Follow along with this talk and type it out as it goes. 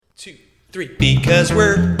2, 3. Because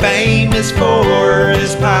we're famous for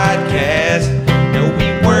this podcast. No, we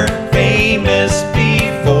weren't famous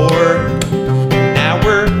before. Now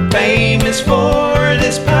we're famous for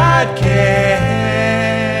this podcast.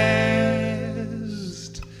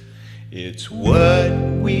 It's what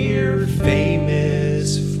we're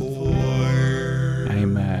famous for.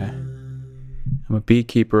 I'm a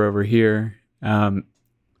beekeeper over here.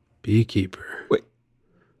 Beekeeper. Wait.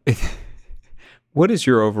 What is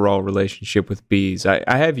your overall relationship with bees? I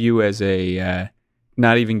have you as a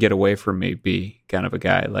not even get away from me bee kind of a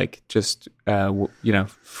guy, like just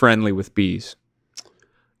friendly with bees.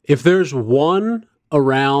 If there's one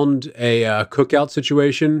around a cookout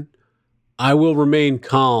situation, I will remain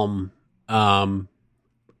calm. So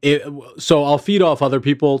I'll feed off other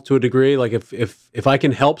people to a degree. Like if I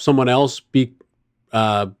can help someone else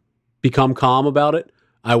become calm about it,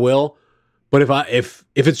 I will. But if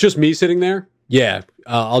it's just me sitting there, yeah,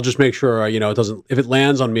 I'll just make sure it doesn't. If it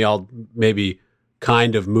lands on me, I'll maybe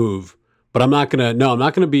kind of move. But I'm not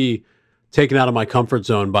gonna be taken out of my comfort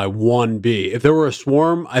zone by one bee. If there were a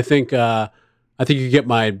swarm, I think you could get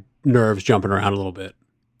my nerves jumping around a little bit.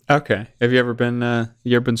 Okay. Have you ever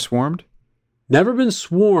been swarmed? Never been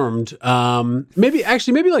swarmed. Maybe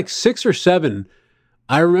like 6 or 7.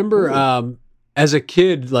 I remember as a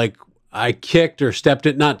kid, like I kicked or stepped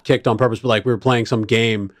it, not kicked on purpose, but like we were playing some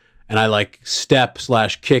game and I like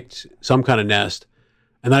kicked some kind of nest.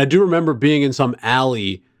 And then I do remember being in some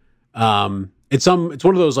alley. It's one of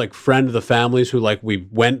those like friend of the families who like we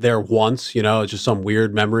went there once, it's just some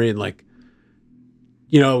weird memory. And like,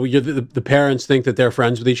 the parents think that they're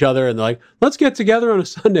friends with each other and they're like, let's get together on a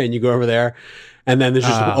Sunday. And you go over there and then there's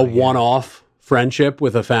just a one-off friendship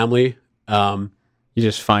with a family. You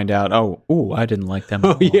just find out, I didn't like them.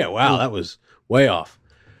 Oh yeah. Wow. That was way off.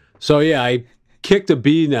 So yeah, I kicked a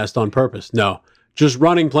bee nest on purpose. No, just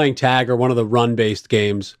playing tag or one of the run-based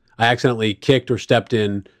games. I accidentally kicked or stepped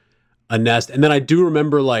in a nest. And then I do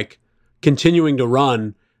remember like continuing to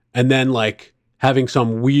run and then like having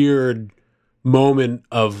some weird moment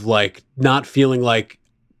of like not feeling like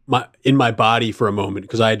in my body for a moment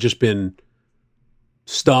because I had just been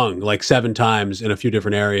stung like 7 times in a few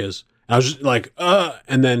different areas. And I was just like,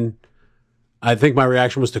 and then I think my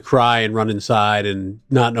reaction was to cry and run inside and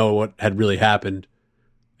not know what had really happened.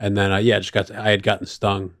 And then I had gotten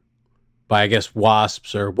stung by, I guess,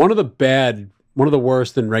 wasps or one of the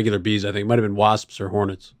worse than regular bees. I think it might have been wasps or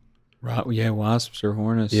hornets. Yeah, wasps or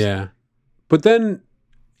hornets. Yeah. But then,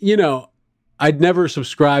 I'd never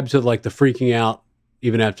subscribed to like the freaking out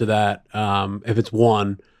even after that. If it's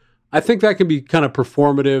one, I think that can be kind of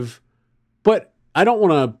performative, but I don't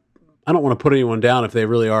want to put anyone down if they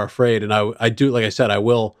really are afraid. And I do, like I said, I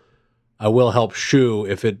will help shoo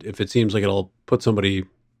if it seems like it'll put somebody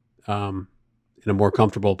in a more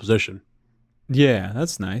comfortable position. Yeah,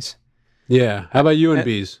 that's nice. Yeah. How about you and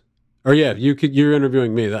bees? Or yeah, you're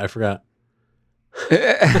interviewing me. I forgot.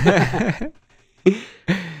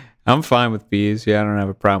 I'm fine with bees. Yeah, I don't have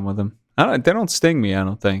a problem with them. They don't sting me, I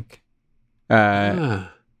don't think. And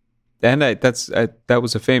that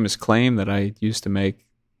was a famous claim that I used to make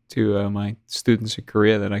to my students in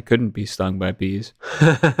Korea that I couldn't be stung by bees.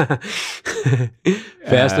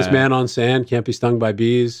 Fastest man on sand, can't be stung by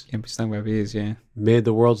bees. Can't be stung by bees, yeah. Made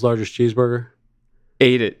the world's largest cheeseburger.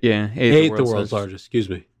 Ate it, yeah. Ate the world's largest. Excuse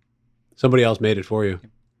me. Somebody else made it for you.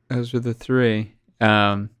 Those were the 3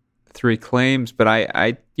 claims, but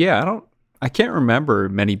I can't remember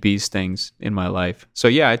many bee stings in my life. So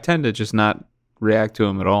yeah, I tend to just not react to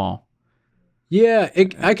them at all. Yeah,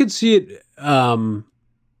 I could see it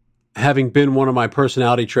having been one of my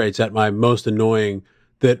personality traits at my most annoying,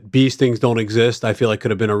 that bee stings don't exist. I feel like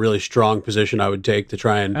could have been a really strong position I would take to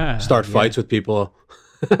try and start fights with people.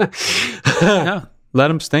 Yeah, let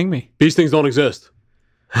them sting me. Bee stings don't exist.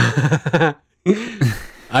 I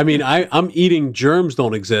mean, I'm eating germs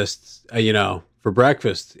don't exist, for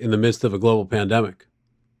breakfast in the midst of a global pandemic.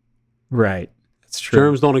 Right. That's true.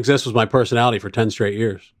 Germs don't exist was my personality for 10 straight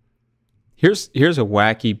years. Here's a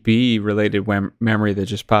wacky bee-related memory that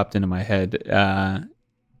just popped into my head.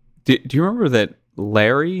 Do you remember that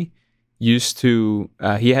Larry used to...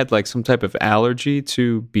 he had like some type of allergy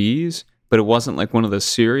to bees, but it wasn't like one of the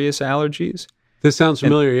serious allergies? This sounds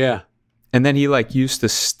familiar, yeah. And then he like used to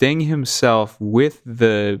sting himself with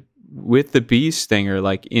the bee stinger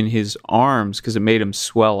like in his arms because it made him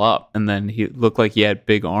swell up, and then he looked like he had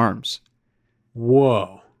big arms.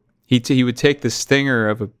 Whoa. He would take the stinger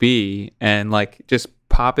of a bee and like just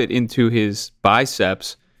pop it into his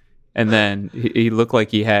biceps, and then he looked like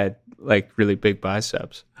he had like really big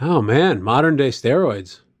biceps. Oh man, modern day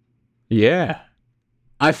steroids. Yeah.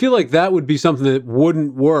 I feel like that would be something that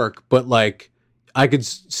wouldn't work, but like I could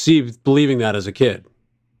see believing that as a kid.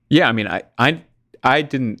 Yeah, I mean, I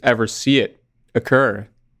didn't ever see it occur.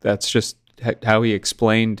 That's just how he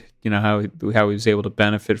explained, how he was able to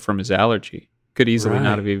benefit from his allergy. Could easily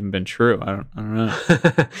not have even been true. I don't know.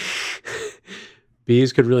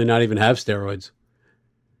 Bees could really not even have steroids.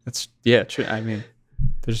 That's true. I mean,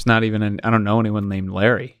 there's not even I don't know anyone named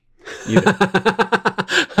Larry either.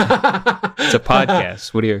 It's a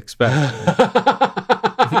podcast. What do you expect?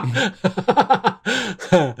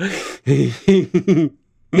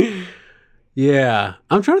 Yeah,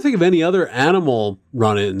 I'm trying to think of any other animal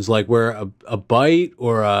run-ins, like where a bite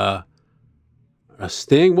or a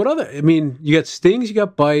sting. What other? I mean, you got stings, you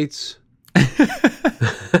got bites.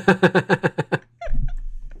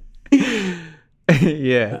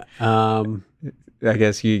 Yeah. I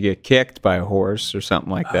guess you get kicked by a horse or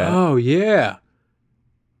something like that. Oh yeah.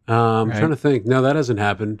 I'm trying to think. No, that hasn't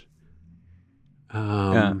happened.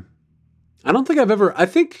 I don't think I've ever. I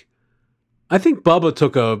think Bubba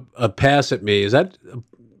took a pass at me. Does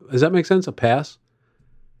that make sense? A pass?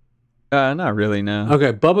 Not really. No.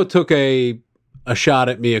 Okay, Bubba took a shot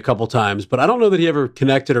at me a couple times, but I don't know that he ever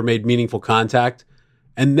connected or made meaningful contact.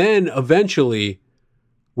 And then eventually,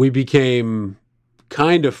 we became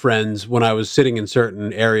kind of friends when I was sitting in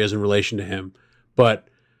certain areas in relation to him. But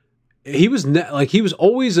he was he was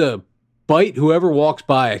always a bite whoever walks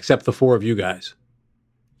by, except the four of you guys.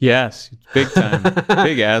 Yes, big time,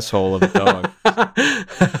 big asshole of a dog.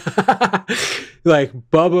 Like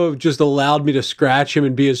Bubba just allowed me to scratch him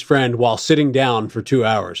and be his friend while sitting down for 2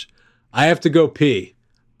 hours. I have to go pee.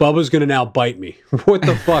 Bubba's going to now bite me. What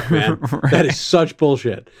the fuck, man? Right. That is such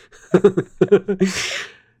bullshit. So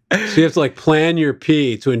you have to like plan your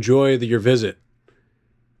pee to enjoy your visit.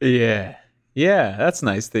 Yeah. Yeah, that's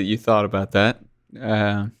nice that you thought about that.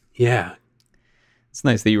 Yeah. It's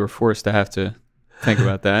nice that you were forced to have to think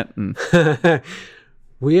about that. And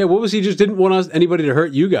well, yeah, what was he just didn't want anybody to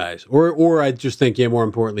hurt you guys? Or I just think, more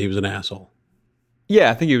importantly, he was an asshole.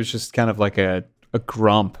 Yeah, I think he was just kind of like a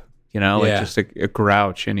grump, like just a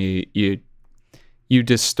grouch, and you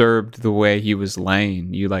disturbed the way he was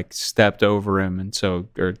laying. You like stepped over him, and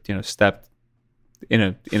stepped in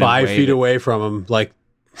a 5 feet away from him, like,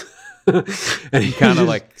 and he kind of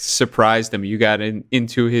like surprised him. You got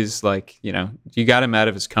into his you got him out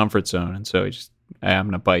of his comfort zone, and so he just, I'm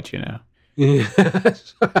gonna bite you now. Yeah.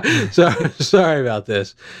 Sorry about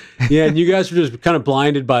this. Yeah, and you guys were just kind of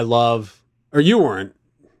blinded by love, or you weren't.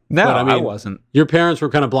 No, but, I wasn't. Your parents were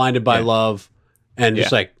kind of blinded by love, and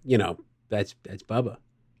just like that's Bubba.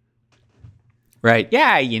 Right.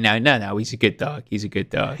 Yeah, no, he's a good dog. He's a good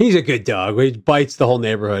dog. He's a good dog. He bites the whole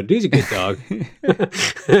neighborhood. He's a good dog.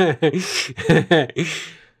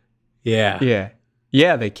 Yeah. Yeah.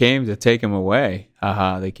 Yeah, they came to take him away.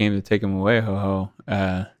 They came to take him away, ho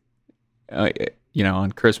ho.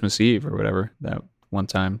 On Christmas Eve or whatever, that one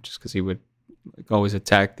time, just because he would always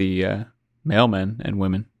attack the mailmen and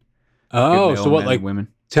women. Oh, so what, like women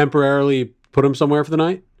temporarily put him somewhere for the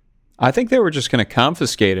night? I think they were just going to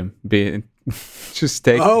confiscate him, just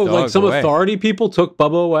take. Oh, the dog like some away. Authority people took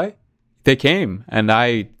Bubba away? They came, and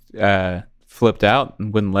I flipped out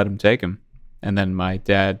and wouldn't let him take him. And then my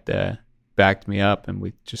dad backed me up, and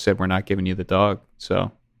we just said, "We're not giving you the dog.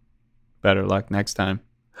 So better luck next time."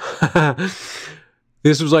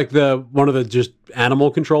 This was like one of the just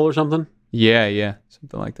animal control or something? Yeah,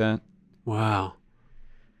 something like that. Wow.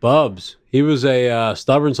 Bubs. He was a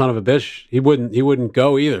stubborn son of a bitch. He wouldn't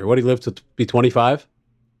go either. What, he lived to be 25?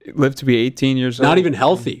 Lived to be 18 years old. Not even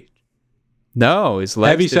healthy. No, his legs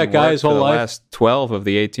heavy set guy his whole life. Last 12 of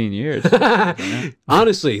the 18 years.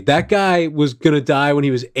 Honestly, that guy was going to die when he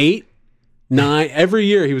was 8, 9. Every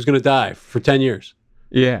year he was going to die for 10 years.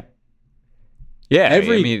 Yeah. Yeah.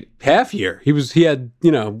 Every half year. He had,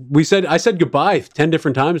 I said goodbye 10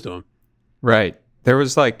 different times to him. Right. There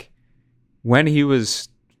was like, when he was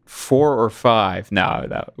 4 or 5,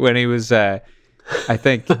 when he was, I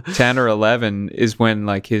think 10 or 11 is when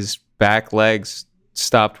like his back legs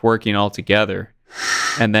stopped working altogether.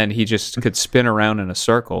 And then he just could spin around in a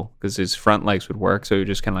circle because his front legs would work. So he would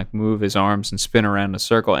just kind of like move his arms and spin around in a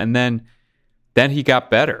circle. And then he got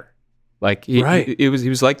better. Like he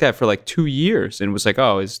was like that for like 2 years and was like,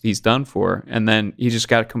 oh, he's done for. And then he just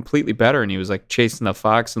got completely better. And he was like chasing the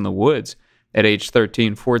fox in the woods at age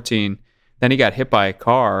 13, 14. Then he got hit by a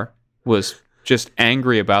car, was just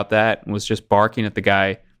angry about that, and was just barking at the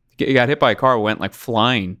guy. He got hit by a car, went like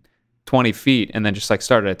flying 20 feet, and then just like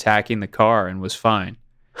started attacking the car and was fine.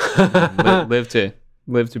 Lived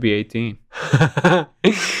to be 18.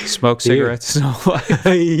 Smoked cigarettes his whole life.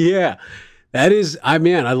 Yeah. That is, I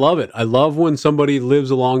love it. I love when somebody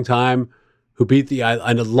lives a long time who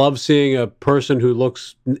I love seeing a person who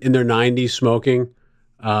looks in their 90s smoking.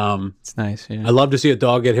 It's nice. Yeah. I love to see a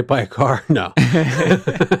dog get hit by a car. No.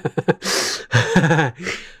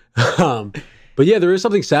 But yeah, there is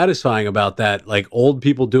something satisfying about that. Like old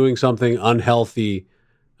people doing something unhealthy.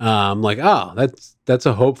 Like, oh, that's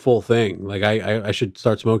a hopeful thing. Like I should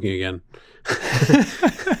start smoking again.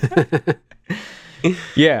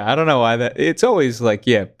 Yeah, I don't know why that. It's always like,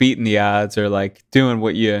 yeah, beating the odds or like doing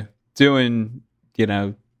what you doing, you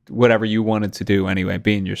know, whatever you wanted to do anyway,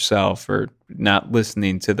 being yourself or not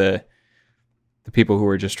listening to the people who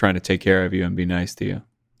are just trying to take care of you and be nice to you.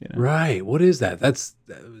 You know? Right. What is that? Is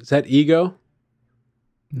that ego?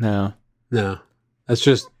 No. That's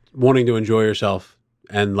just wanting to enjoy yourself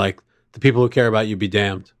and like the people who care about you be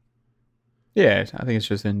damned. Yeah, I think it's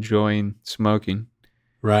just enjoying smoking.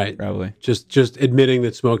 Right. Probably. Just admitting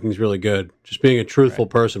that smoking's really good. Just being a truthful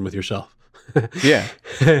person with yourself. Yeah.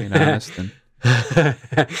 Being honest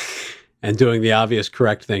and doing the obvious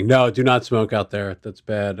correct thing. No, do not smoke out there. That's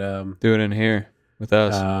bad. Do it in here with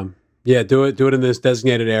us. Yeah, do it in this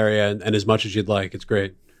designated area and as much as you'd like. It's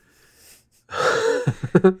great.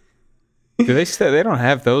 Do they still? They don't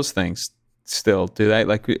have those things still, do they?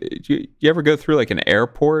 Like, you ever go through like an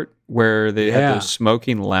airport where they had those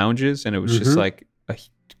smoking lounges and it was just like a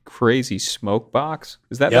crazy smoke box?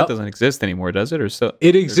 Is that doesn't exist anymore, does it? Or so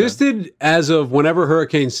it existed as of whenever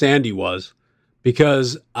Hurricane Sandy was,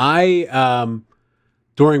 because I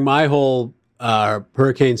during my whole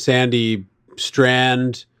Hurricane Sandy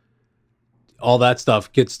strand, all that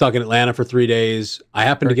stuff, get stuck in Atlanta for 3 days. I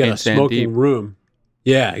happened to get a smoking room.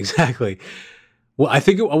 Yeah, exactly. Well, I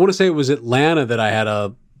want to say it was Atlanta that I had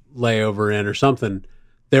a layover in or something.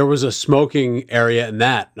 There was a smoking area in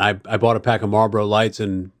that. I bought a pack of Marlboro Lights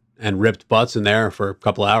and ripped butts in there for a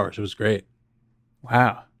couple hours. It was great.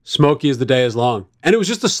 Wow. Smoky as the day is long. And it was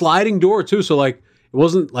just a sliding door too. So like, it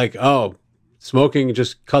wasn't like, oh, smoking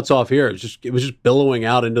just cuts off here. It was just billowing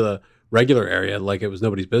out into the regular area like it was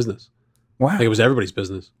nobody's business. Wow. Like it was everybody's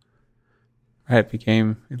business. Right. It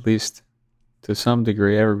became, at least to some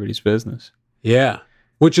degree, everybody's business. Yeah.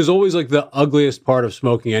 Which is always like the ugliest part of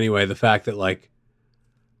smoking anyway. The fact that like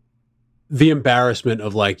the embarrassment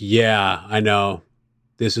of like, yeah, I know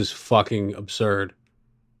this is fucking absurd,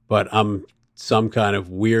 but I'm some kind of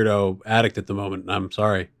weirdo addict at the moment. And I'm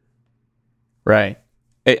sorry. Right.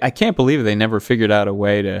 I can't believe they never figured out a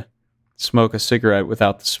way to smoke a cigarette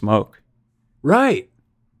without the smoke. Right.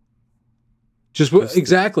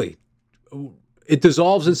 Exactly. It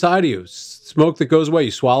dissolves inside of you. Smoke that goes away.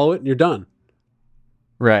 You swallow it and you're done.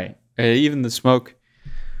 Right. Even the smoke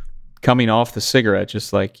coming off the cigarette,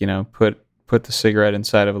 just like, you know, put the cigarette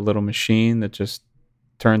inside of a little machine that just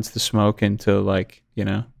turns the smoke into like, you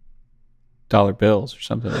know, dollar bills or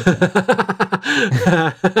something like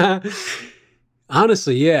that.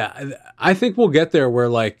 Honestly, yeah. I think we'll get there where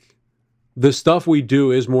like the stuff we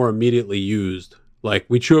do is more immediately used. Like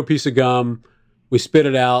we chew a piece of gum, we spit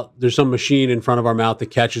it out. There's some machine in front of our mouth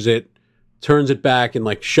that catches it, turns it back, and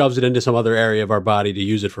like shoves it into some other area of our body to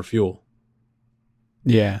use it for fuel.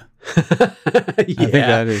 Yeah. I think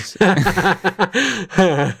that is.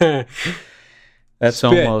 That's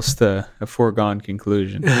spit. Almost a foregone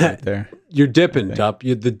conclusion right there. You're dipping, Tup.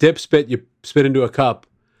 The dip spit you spit into a cup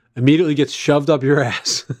immediately gets shoved up your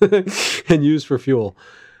ass and used for fuel.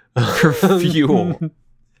 For fuel.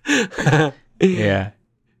 Yeah. Yeah,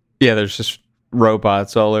 there's just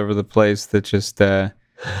robots all over the place that just have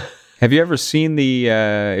you ever seen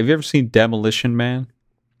Demolition Man?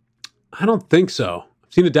 I don't think so.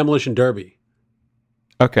 I've seen a Demolition Derby.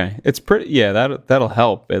 Okay. It's pretty, yeah, that'll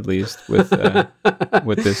help at least with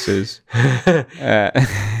what this is.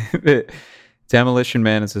 Demolition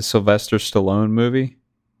Man is a Sylvester Stallone movie.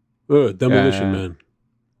 Oh, Demolition Man.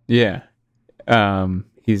 Yeah.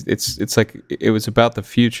 It's like it was about the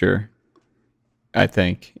future, I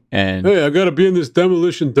think. And hey, I gotta be in this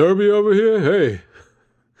Demolition Derby over here. Hey.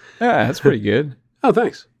 Yeah, that's pretty good. Oh,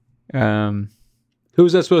 thanks. Who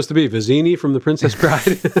was that supposed to be? Vizzini from The Princess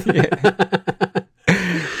Bride? Yeah.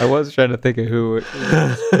 I was trying to think of who it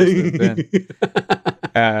was supposed to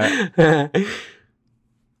have been.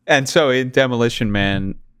 And so in Demolition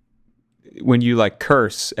Man, when you like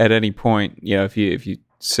curse at any point, you know, if you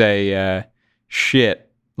say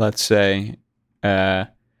shit, let's say,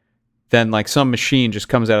 then like some machine just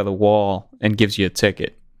comes out of the wall and gives you a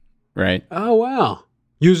ticket, right? Oh wow!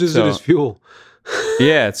 Uses it as fuel.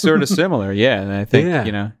 Yeah, it's sort of similar. Yeah, and I think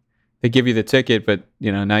you know they give you the ticket, but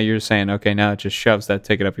you know now you're saying okay, now it just shoves that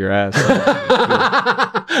ticket up your ass.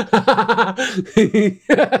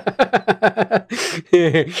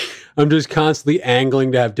 I'm just constantly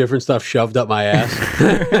angling to have different stuff shoved up my ass.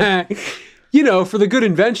 For the good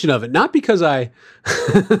invention of it, not because I.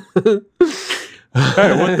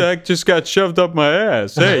 Hey, what the heck just got shoved up my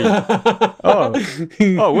ass? Hey,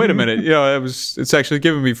 oh, wait a minute. It's actually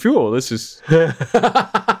giving me fuel. This is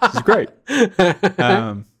great.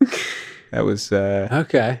 That was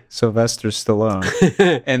Okay. Sylvester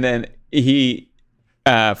Stallone, and then he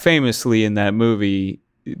famously in that movie,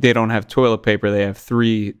 they don't have toilet paper. They have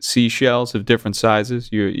 3 seashells of different sizes.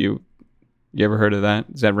 You ever heard of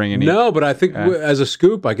that? Does that ring any? No, but I think as a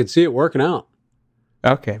scoop, I could see it working out.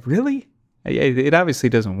 Okay, really? It obviously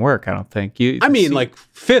doesn't work. I don't think. Like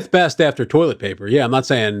 5th best after toilet paper. Yeah, I'm not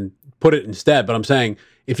saying put it instead, but I'm saying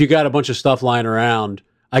if you got a bunch of stuff lying around,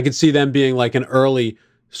 I could see them being like an early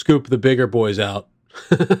scoop the bigger boys out.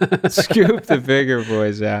 Scoop the bigger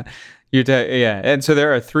boys out. Yeah, and so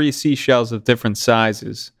there are 3 seashells of different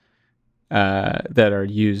sizes that are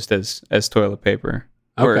used as toilet paper.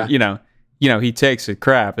 Okay. Or he takes a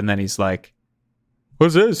crap and then he's like,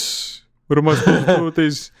 "What's this? What am I supposed to do with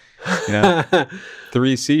these?"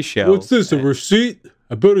 3 seashells. What's this? A receipt?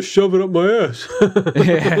 I better shove it up my ass.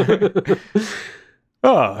 Yeah.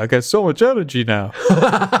 Oh, I got so much energy now.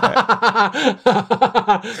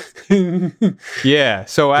 Yeah.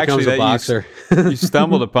 So actually, you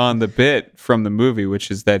stumbled upon the bit from the movie,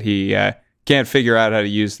 which is that he can't figure out how to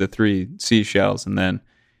use the 3 seashells, and then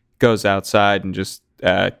goes outside and just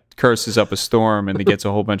curses up a storm, and he gets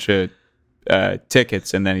a whole bunch of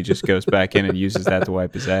tickets, and then he just goes back in and uses that to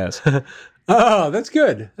wipe his ass. Oh, that's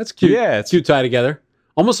good. That's cute. Yeah, it's cute tie together.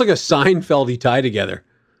 Almost like a Seinfeldy tie together.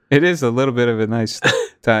 It is a little bit of a nice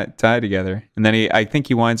tie together. And then I think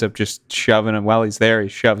he winds up just shoving him while he's there. He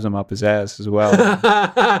shoves him up his ass as well.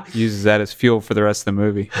 Uses that as fuel for the rest of the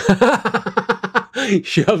movie.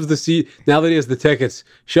 Shoves now that he has the tickets,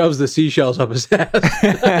 shoves the seashells up his ass.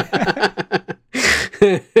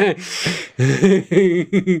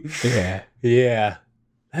 Yeah.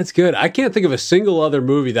 That's good. I can't think of a single other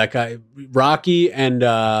movie that guy, Rocky and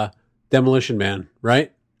Demolition Man,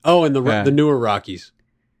 right? Oh, and the newer Rockies.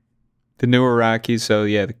 The newer Rockies. So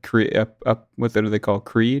yeah, the Creed up what are they called?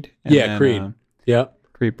 Creed. And then, Creed. Yep.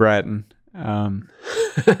 Creed Bratton. And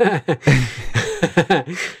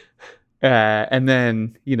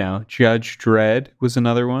then Judge Dredd was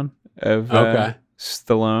another one of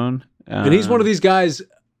Stallone. And he's one of these guys.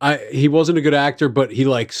 He wasn't a good actor, but he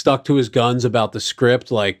like stuck to his guns about the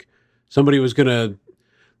script. Like somebody was gonna,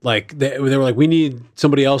 like they were like, we need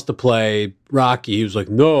somebody else to play Rocky. He was like,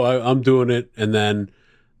 no, I'm doing it. And then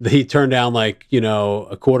he turned down like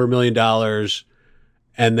 $250,000,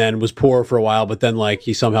 and then was poor for a while. But then like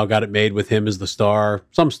he somehow got it made with him as the star.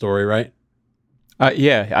 Some story, right?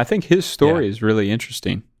 Yeah, I think his story is really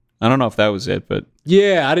interesting. I don't know if that was it, but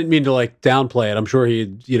yeah, I didn't mean to like downplay it. I'm sure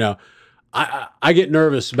he, I get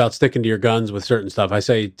nervous about sticking to your guns with certain stuff. I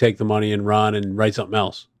say take the money and run and write something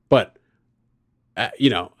else. But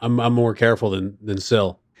I'm more careful than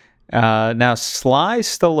Syl. Now Sly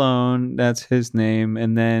Stallone, that's his name,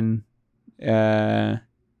 and then I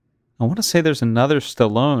want to say there's another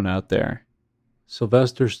Stallone out there.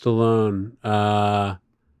 Sylvester Stallone, Al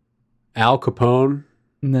Capone.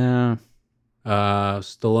 No.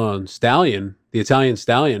 Stallone, Stallion, the Italian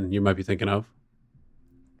Stallion. You might be thinking of.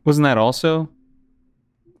 Wasn't that also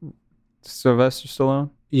Sylvester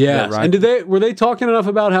Stallone? Yeah. And were they talking enough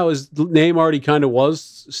about how his name already kind of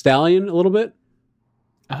was Stallion a little bit?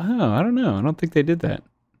 Oh, I don't know. I don't think they did that.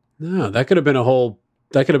 No, that could have been a whole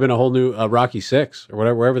new Rocky 6 or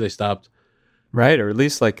whatever, wherever they stopped. Right, or at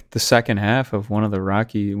least like the second half of one of the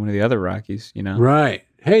other Rockies, Right.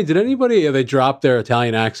 Hey, did anybody? They dropped their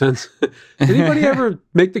Italian accents. Did anybody ever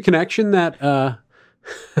make the connection that?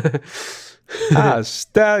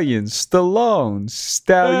 Stallion, Stallone,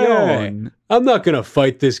 Stallion. Hey, I'm not going to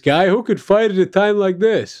fight this guy. Who could fight at a time like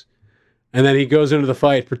this? And then he goes into the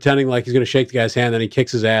fight pretending like he's going to shake the guy's hand. Then he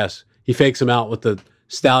kicks his ass. He fakes him out with the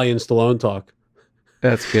Stallion Stallone talk.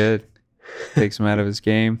 That's good. Takes him out of his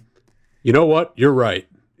game. You know what? You're right.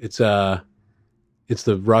 It's the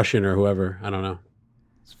Russian or whoever. I don't know.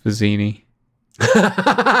 It's Vizzini.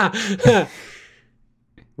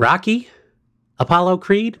 Rocky, Apollo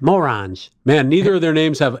Creed, morons. Man, neither of their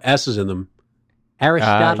names have S's in them.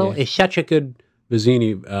 Aristotle is such a good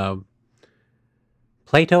Vizzini.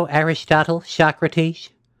 Plato, Aristotle, Socrates.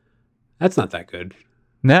 That's not that good.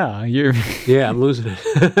 No, you're... Yeah, I'm losing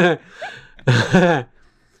it.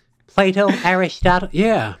 Plato, Aristotle.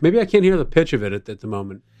 Yeah, maybe I can't hear the pitch of it at the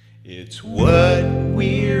moment. It's what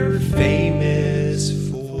we're famous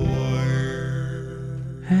for.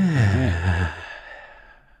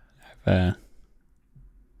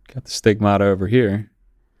 got the stigmata over here.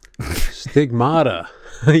 Stigmata.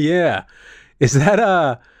 Yeah. Is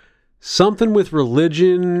that something with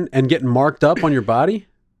religion and getting marked up on your body?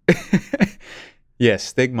 Yeah,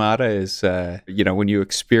 stigmata is, when you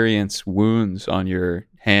experience wounds on your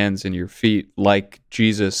hands and your feet like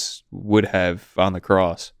Jesus would have on the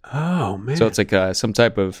cross. Oh, man. So it's like some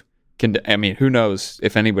type of, who knows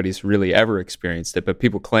if anybody's really ever experienced it, but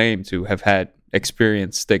people claim to have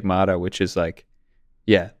experienced stigmata, which is like,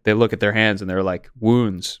 they look at their hands and they're like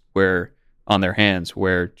wounds on their hands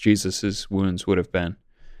where Jesus's wounds would have been.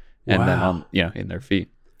 And then in their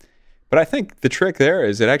feet. But I think the trick there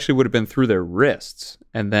is it actually would have been through their wrists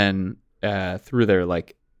and then through their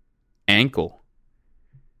like ankle.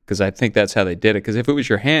 Because I think that's how they did it. Because if it was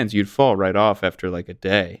your hands, you'd fall right off after like a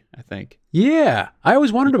day, I think. Yeah. I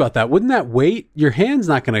always wondered about that. Wouldn't that weight, your hand's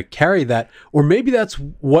not going to carry that. Or maybe that's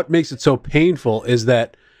what makes it so painful is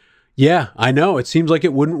that, I know it seems like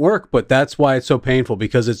it wouldn't work, but that's why it's so painful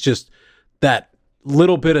because it's just that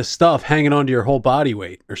little bit of stuff hanging onto your whole body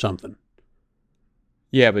weight or something.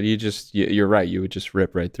 Yeah, but you're right. You would just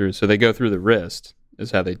rip right through. So they go through the wrist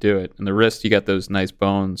is how they do it. And the wrist, you got those nice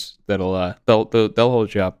bones that'll they'll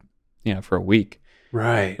hold you up, for a week.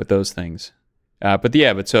 Right. With those things.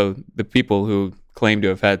 But so the people who claim to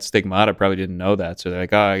have had stigmata probably didn't know that. So they're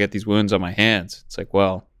like, I got these wounds on my hands. It's like,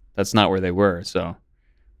 well, that's not where they were. So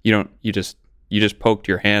you just poked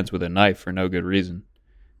your hands with a knife for no good reason.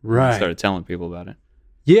 Right. And started telling people about it.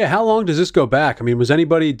 Yeah. How long does this go back? I mean, was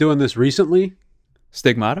anybody doing this recently?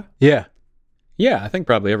 Stigmata? Yeah. Yeah, I think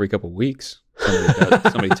probably every couple of weeks.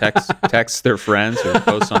 Somebody texts their friends or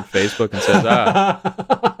posts on Facebook and says,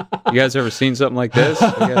 you guys ever seen something like this?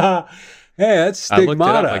 Hey, that's stigmata. I looked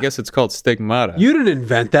it up. I guess it's called stigmata. You didn't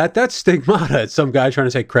invent that. That's stigmata. It's some guy trying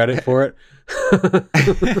to take credit for it.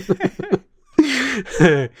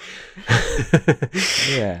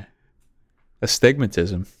 Yeah.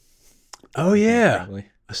 Astigmatism. Oh, yeah. Probably.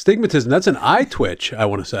 Astigmatism. That's an eye twitch, I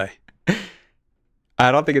want to say. I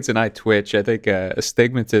don't think it's an eye twitch. I think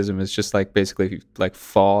astigmatism is just like basically like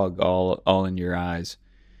fog all in your eyes.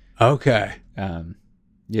 Okay.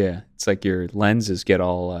 Yeah, it's like your lenses get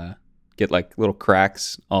like little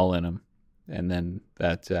cracks all in them, and then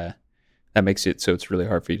that makes it so it's really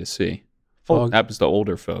hard for you to see. It happens to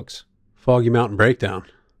older folks. Foggy Mountain Breakdown.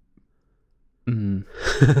 Mm-hmm.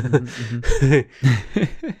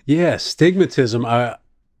 Yeah, stigmatism.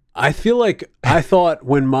 I feel like I thought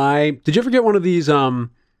did you ever get one of these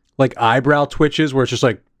like eyebrow twitches where it's just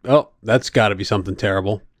like, oh, that's got to be something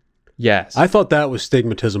terrible? Yes. I thought that was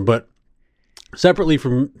stigmatism, but separately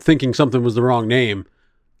from thinking something was the wrong name,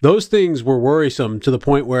 those things were worrisome to the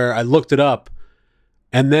point where I looked it up,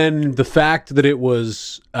 and then the fact that it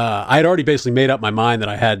was I had already basically made up my mind that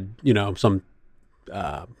I had, some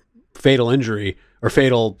fatal injury or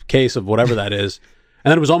fatal case of whatever that is. And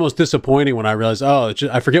then it was almost disappointing when I realized,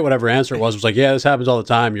 I forget whatever answer it was. It was like, yeah, this happens all the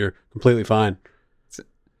time. You're completely fine.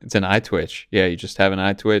 It's an eye twitch. Yeah, you just have an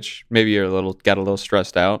eye twitch. Maybe you're got a little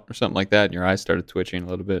stressed out or something like that, and your eyes started twitching a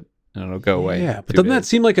little bit, and it'll go away. Yeah, but doesn't that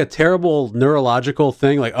seem like a terrible neurological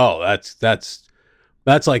thing? Like, that's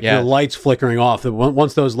like your lights flickering off.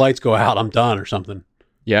 Once those lights go out, I'm done or something.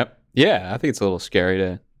 Yep. Yeah, I think it's a little scary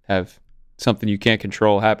to have something you can't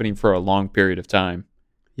control happening for a long period of time.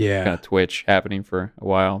 Yeah. Kind of twitch happening for a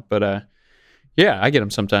while. But I get them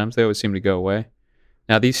sometimes. They always seem to go away.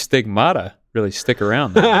 Now, these stigmata really stick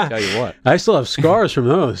around, though, I'll tell you what. I still have scars from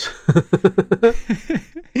those.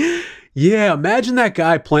 Yeah, imagine that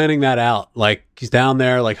guy planning that out. Like, he's down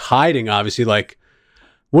there, like, hiding, obviously. Like,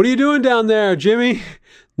 what are you doing down there, Jimmy?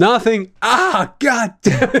 Nothing. Ah, God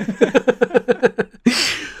damn it.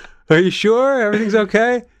 Are you sure? Everything's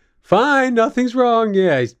okay? Fine, nothing's wrong.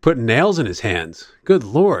 Yeah, he's putting nails in his hands. Good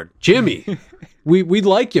Lord. Jimmy, we'd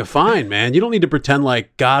like you fine, man. You don't need to pretend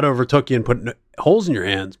like God overtook you and put holes in your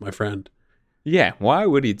hands, my friend. Yeah, why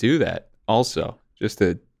would he do that also? Just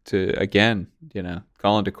to again,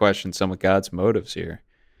 call into question some of God's motives here.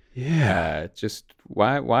 Yeah. Just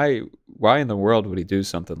why in the world would he do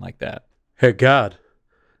something like that? Hey, God.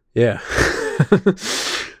 Yeah.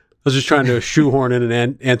 I was just trying to shoehorn in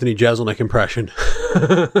an Anthony Jeselnik impression.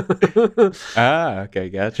 Okay,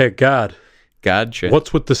 gotcha. Hey, God. Gotcha.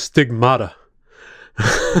 What's with the stigmata?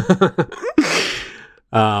 It's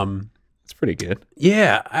pretty good.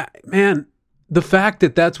 Yeah, man, the fact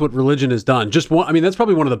that that's what religion has done, that's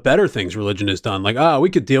probably one of the better things religion has done. Like,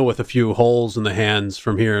 we could deal with a few holes in the hands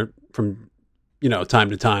from time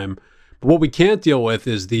to time. But what we can't deal with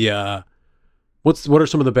is the What are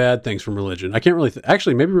some of the bad things from religion? I can't really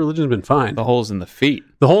actually. Maybe religion's been fine. The holes in the feet.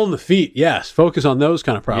 The hole in the feet. Yes, focus on those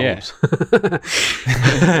kind of problems.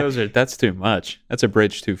 That's too much. That's a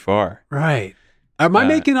bridge too far. Right. Am I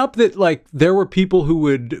making up that like there were people who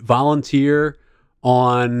would volunteer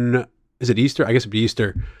on, is it Easter? I guess it'd be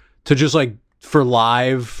Easter, to just like for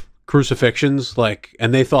live crucifixions, like,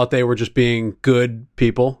 and they thought they were just being good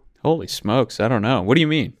people. Holy smokes! I don't know. What do you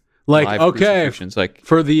mean? Like, Live okay, crucifixions, like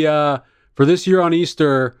for this year on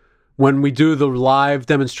Easter, when we do the live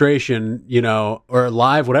demonstration, you know, or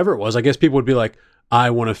live whatever it was, I guess people would be like,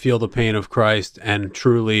 I want to feel the pain of Christ and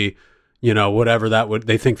truly, you know, whatever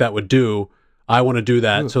they think that would do. I want to do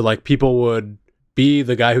that. Ooh. So like people would be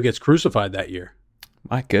the guy who gets crucified that year.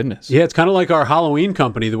 My goodness. Yeah, it's kind of like our Halloween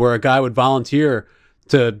company where a guy would volunteer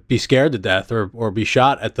to be scared to death or be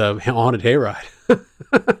shot at the haunted hayride.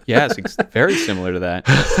 Yes, it's very similar to that.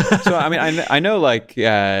 So, I mean, I know like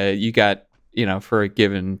you got, you know, for a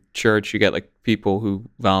given church, you get like people who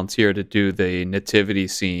volunteer to do the nativity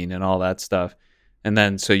scene and all that stuff. And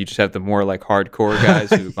then so you just have the more like hardcore guys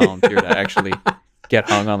who volunteer to actually get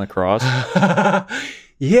hung on the cross.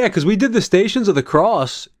 Yeah, because we did the Stations of the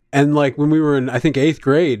Cross. And like when we were in, I think, 8th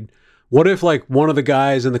grade, what if like one of the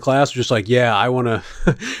guys in the class was just like, yeah, I want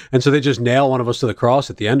to. And so they just nail one of us to the cross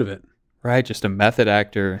at the end of it. Right. Just a method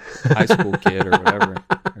actor, high school kid or whatever.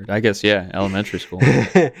 Or I guess, yeah, elementary school.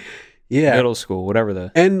 Yeah. Middle school,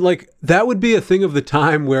 whatever And like that would be a thing of the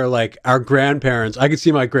time where like our grandparents, I could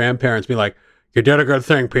see my grandparents be like, you did a good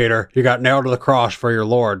thing, Peter. You got nailed to the cross for your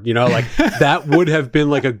Lord. You know, like that would have been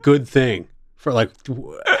like a good thing. For like,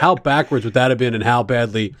 how backwards would that have been, and how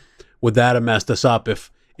badly would that have messed us up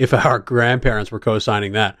if our grandparents were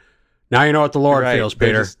co-signing that? Now you know what the Lord feels,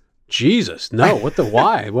 Peter. Jesus, no. What the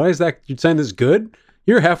why? Why is that? You're saying this is good?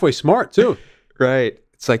 You're halfway smart too. Right.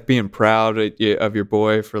 It's like being proud of your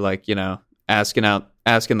boy for like, you know, asking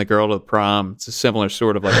the girl to the prom. It's a similar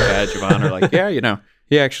sort of like badge of honor. Like, yeah, you know,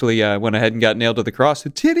 he actually went ahead and got nailed to the cross.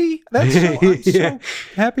 Did That's I'm so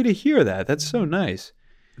happy to hear that. That's so nice.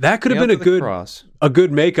 That could have been a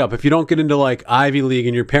good makeup if you don't get into like Ivy League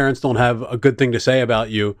and your parents don't have a good thing to say about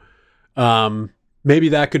you. Maybe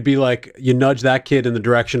that could be like you nudge that kid in the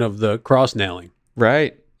direction of the cross nailing.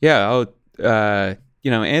 Right. Yeah. Oh, you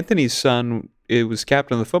know, Anthony's son, it was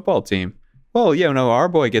captain of the football team. Well, yeah, no, our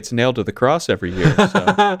boy gets nailed to the cross every year.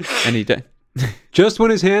 So, and he did. Just when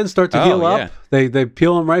his hands start to heal up, they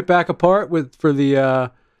peel him right back apart for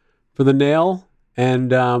the nail,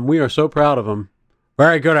 and we are so proud of him.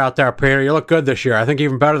 Very good out there, Peter. You look good this year. I think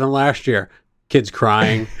even better than last year. Kids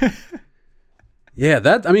crying. Yeah,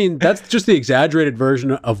 that's just the exaggerated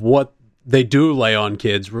version of what they do lay on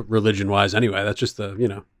kids religion-wise anyway. That's just the, you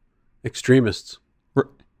know, extremists.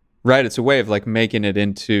 Right. It's a way of like making it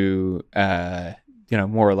into, you know,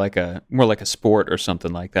 more like a sport or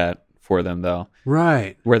something like that for them, though.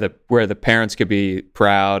 Right. Where the parents could be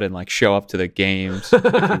proud and like show up to the games, if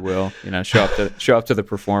you will. You know, show up to the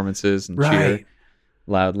performances and cheer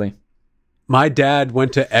loudly. My dad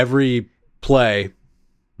went to every play.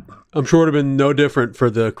 I'm sure it would have been no different for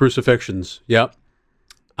the crucifixions. Yep.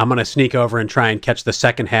 I'm going to sneak over and try and catch the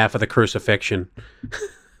second half of the crucifixion.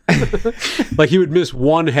 Like he would miss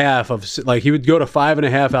one half of, like he would go to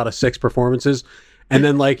 5.5 out of 6 performances and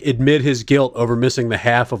then like admit his guilt over missing the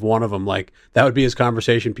half of one of them. Like that would be his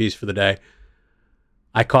conversation piece for the day.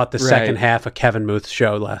 I caught the second half of Kevin Muth's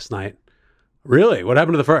show last night. Really? What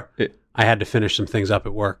happened to the first? I had to finish some things up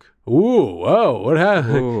at work. Ooh, whoa, what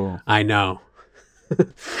happened? Ooh. I know.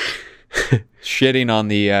 Shitting on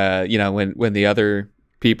the, you know, when the other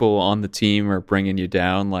people on the team are bringing you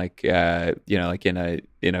down, like, you know, like in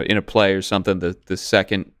a play or something, the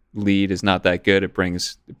second lead is not that good. It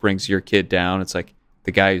brings your kid down. It's like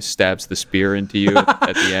the guy who stabs the spear into you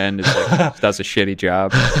at the end is like, does a shitty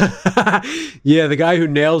job. Yeah, the guy who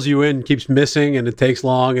nails you in keeps missing and it takes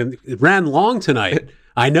long, and it ran long tonight.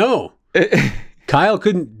 I know. Kyle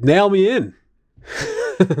couldn't nail me in.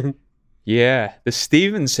 Yeah, the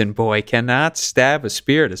Stevenson boy cannot stab a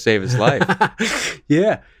spear to save his life.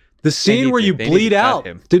 Yeah, the scene where you bleed out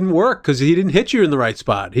didn't work because he didn't hit you in the right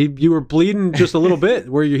spot. You were bleeding just a little bit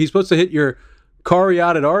where he's supposed to hit your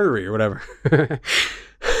carotid artery or whatever.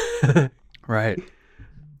 Right.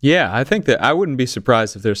 Yeah, I think that I wouldn't be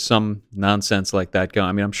surprised if there's some nonsense like that going.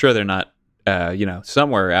 I mean, I'm sure they're not, you know,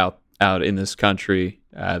 somewhere out in this country,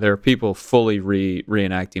 there are people fully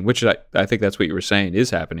reenacting, which I think that's what you were saying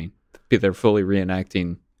is happening. They're fully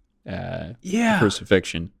reenacting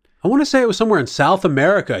crucifixion. I want to say it was somewhere in South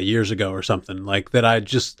America years ago or something like that.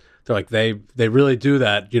 They're like, they really do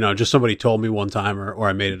that. You know, just somebody told me one time or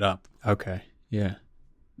I made it up. Okay. Yeah.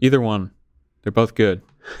 Either one. They're both good.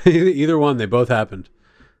 Either one, they both happened.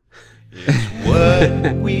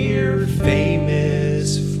 What we're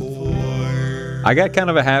famous for. I got kind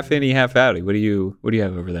of a half innie, half outie. What do you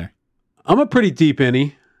have over there? I'm a pretty deep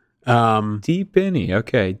innie. Deep innie.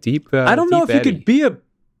 Okay, deep. I don't know if deep you could be a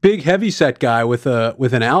big heavy set guy with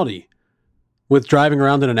an Audi, with driving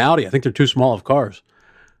around in an Audi. I think they're too small of cars.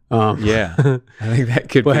 Yeah, I think that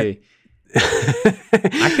could be.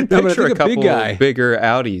 I can No, but I picture think a couple big guy. bigger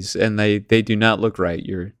Audis, and they do not look right.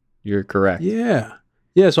 You're correct. Yeah.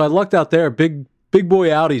 So I lucked out there. Big boy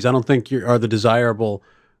Audis, I don't think are the desirable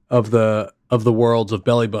of the worlds of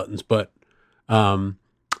belly buttons, but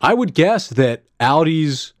I would guess that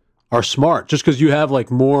Audis are smart just because you have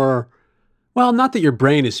like more. Well, not that your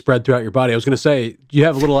brain is spread throughout your body. I was going to say you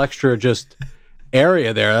have a little extra just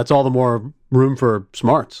area there. That's all the more room for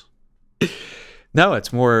smarts. No,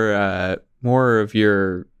 it's more of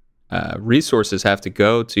your resources have to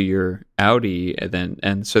go to your Audi,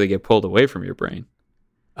 and so they get pulled away from your brain.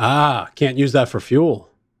 Can't use that for fuel.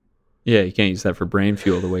 Yeah, you can't use that for brain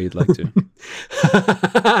fuel the way you'd like to.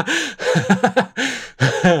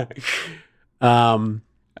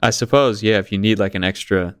 I suppose, yeah, if you need like an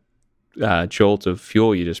extra jolt of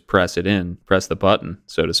fuel, you just press the button,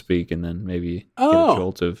 so to speak, and then maybe get a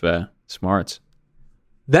jolt of smarts.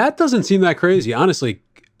 That doesn't seem that crazy, honestly.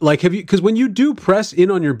 Like, because when you do press in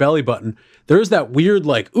on your belly button, there's that weird,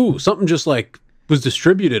 like, ooh, something just like was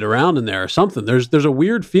distributed around in there or something. There's a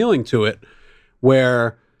weird feeling to it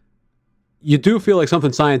where you do feel like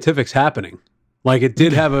something scientific's happening. Like it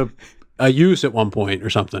did have a use at one point or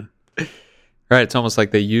something. Right. It's almost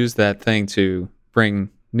like they used that thing to bring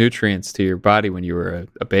nutrients to your body when you were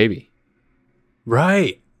a baby.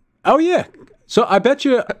 Right. Oh, yeah. So I bet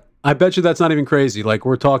you that's not even crazy. Like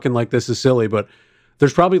we're talking like this is silly, but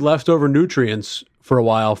there's probably leftover nutrients for a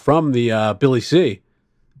while from the Billy C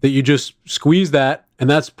that you just squeeze that. And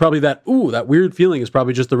that's probably that weird feeling is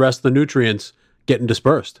probably just the rest of the nutrients getting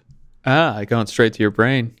dispersed. Going straight to your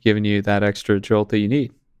brain, giving you that extra jolt that you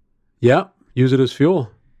need. Yeah. Use it as fuel.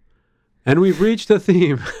 And we've reached a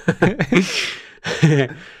theme.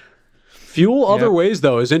 Fuel other ways,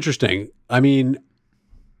 though, is interesting. I mean,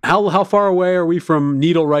 how far away are we from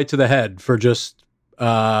needle right to the head for just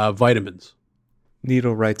vitamins?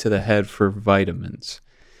 Needle right to the head for vitamins.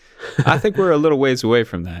 I think we're a little ways away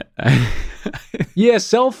from that. Yeah,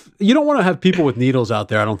 you don't want to have people with needles out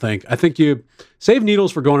there, I don't think. I think you save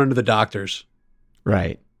needles for going into the doctors.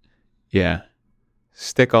 Right. Yeah.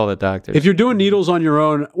 Stick all the doctors. If you're doing needles on your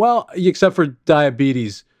own, well, except for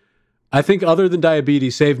diabetes, I think other than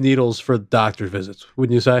diabetes, save needles for doctor visits,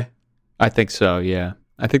 wouldn't you say? I think so, yeah.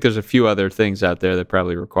 I think there's a few other things out there that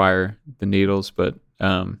probably require the needles, but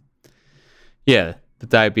yeah, the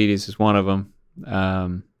diabetes is one of them.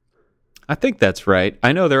 I think that's right.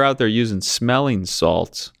 I know they're out there using smelling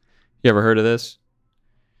salts. You ever heard of this?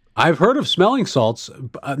 I've heard of smelling salts,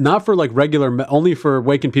 not for like regular, only for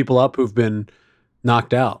waking people up who've been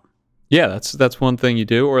knocked out. Yeah, that's one thing you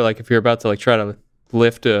do. Or like if you're about to like try to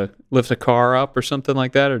lift a car up or something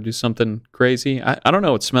like that, or do something crazy. I don't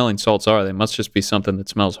know what smelling salts are. They must just be something that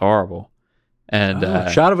smells horrible. And a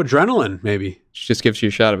shot of adrenaline, maybe. Just gives you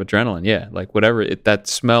a shot of adrenaline. Yeah, like whatever. That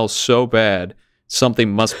smells so bad,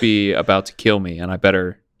 something must be about to kill me, and I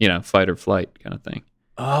better, fight or flight kind of thing.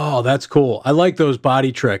 Oh, that's cool. I like those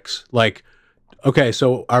body tricks. Like, okay,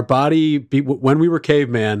 so our body, when we were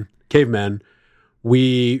cavemen,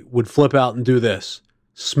 we would flip out and do this.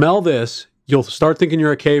 Smell this. You'll start thinking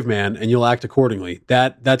you're a caveman, and you'll act accordingly.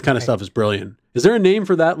 That kind of stuff is brilliant. Is there a name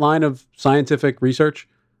for that line of scientific research?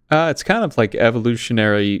 It's kind of like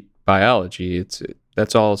evolutionary biology.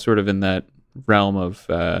 That's all sort of in that realm of,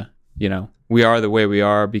 we are the way we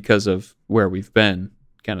are because of where we've been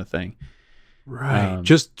kind of thing. Right.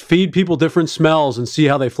 Just feed people different smells and see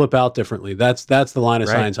how they flip out differently. That's the line of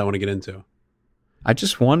science I want to get into. I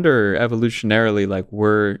just wonder evolutionarily, like,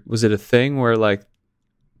 was it a thing where like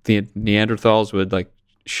the Neanderthals would like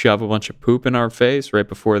shove a bunch of poop in our face right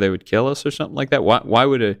before they would kill us or something like that? Why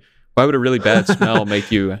would a really bad smell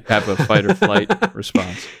make you have a fight or flight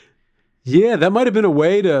response? Yeah, that might have been a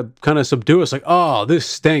way to kind of subdue us. Like, oh, this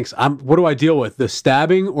stinks. What do I deal with? The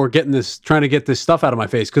stabbing or trying to get this stuff out of my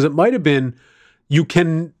face? Because it might have been you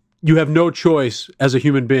have no choice as a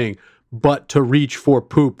human being but to reach for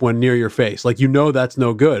poop when near your face. Like, that's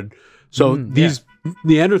no good. So these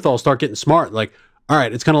Neanderthals start getting smart. Like, all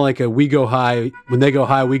right, it's kind of like a we go high, when they go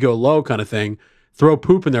high, we go low kind of thing. Throw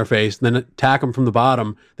poop in their face and then attack them from the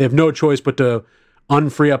bottom. They have no choice but to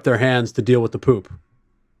unfree up their hands to deal with the poop.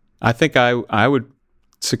 I think I would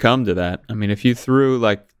succumb to that. I mean, if you threw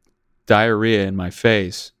like diarrhea in my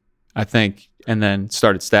face, I think and then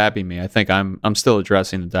started stabbing me, I think I'm still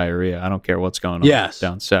addressing the diarrhea. I don't care what's going on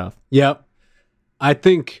down south. Yep. I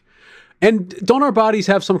think, and don't our bodies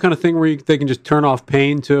have some kind of thing where they can just turn off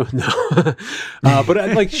pain too? No. But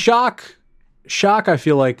like shock, I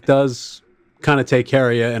feel like does kind of take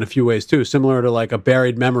care of you in a few ways too, similar to like a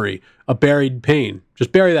buried memory, a buried pain.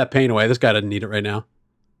 Just bury that pain away. This guy doesn't need it right now.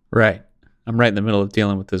 Right. I'm right in the middle of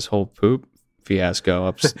dealing with this whole poop fiasco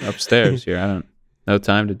upstairs here. No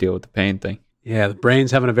time to deal with the pain thing. Yeah, the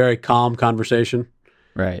brain's having a very calm conversation.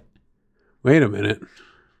 Right. Wait a minute.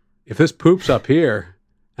 If this poop's up here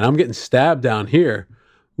and I'm getting stabbed down here,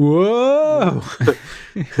 whoa.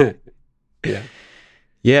 Yeah.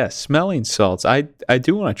 Yeah, smelling salts. I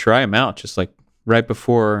do want to try them out, just like right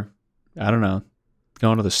before, I don't know,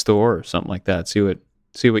 going to the store or something like that. See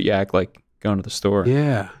what you act like going to the store.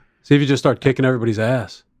 Yeah. See if you just start kicking everybody's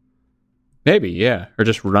ass. Maybe, yeah. Or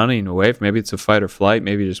just running away. Maybe it's a fight or flight.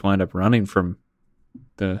 Maybe you just wind up running from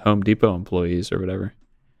the Home Depot employees or whatever.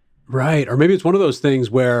 Right. Or maybe it's one of those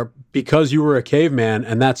things where because you were a caveman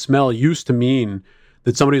and that smell used to mean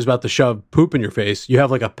that somebody was about to shove poop in your face, you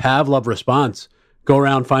have like a Pavlov response. Go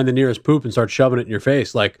around, find the nearest poop and start shoving it in your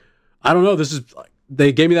face. Like, I don't know.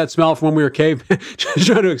 They gave me that smell from when we were cavemen. Just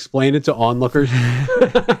trying to explain it to onlookers.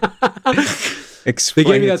 They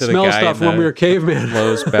gave me that smell stuff from when we were cavemen.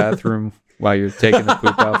 Lowe's bathroom while you're taking the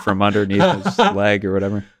poop out from underneath his leg or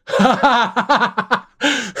whatever.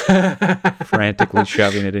 Frantically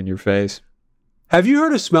shoving it in your face. Have you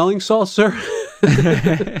heard of smelling salts, sir?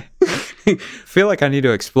 Feel like I need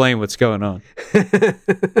to explain what's going on.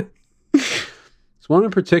 This one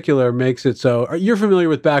in particular makes it so. You're familiar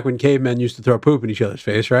with back when cavemen used to throw poop in each other's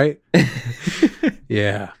face, right?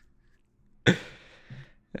 Yeah.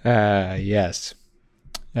 Yes.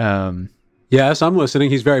 Yes, I'm listening.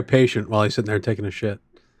 He's very patient while he's sitting there taking a shit.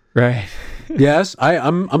 Right. Yes,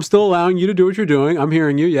 I'm still allowing you to do what you're doing. I'm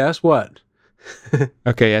hearing you. Yes, what?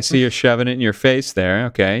 Okay, I see you're shoving it in your face there.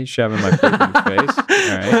 Okay, shoving my poop in your face.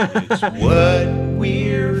 All right. It's what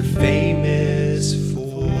we're famous for.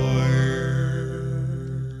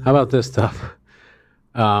 How about this stuff?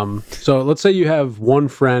 So let's say you have one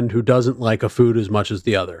friend who doesn't like a food as much as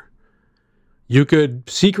the other. You could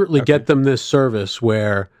secretly get them this service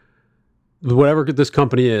where whatever this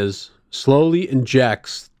company is slowly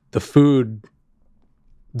injects the food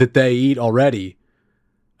that they eat already,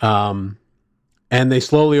 and they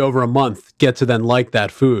slowly over a month get to then like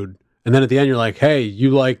that food. And then at the end, you're like, hey, you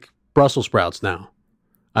like Brussels sprouts now.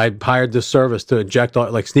 I hired this service to inject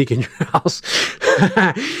sneak in your house,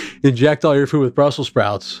 inject all your food with Brussels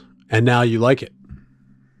sprouts, and now you like it.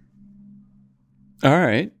 All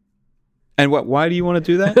right. And why do you want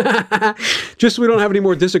to do that? Just so we don't have any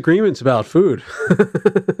more disagreements about food.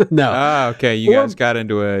 No. Ah, okay. You guys got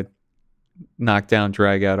into a knockdown,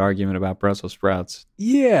 drag out argument about Brussels sprouts.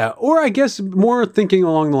 Yeah. Or I guess more thinking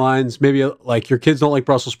along the lines, maybe like your kids don't like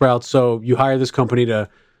Brussels sprouts, so you hire this company to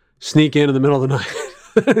sneak in the middle of the night.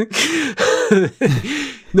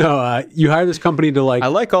 No, you hire this company to I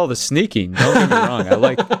like all the sneaking. Don't get me wrong.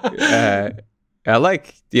 I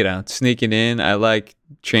like, sneaking in. I like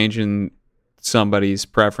changing somebody's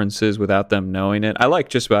preferences without them knowing it. I like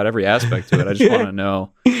just about every aspect of it. I just want to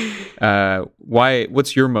know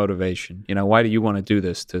what's your motivation? Why do you want to do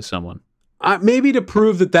this to someone? Maybe to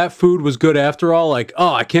prove that food was good after all. Like,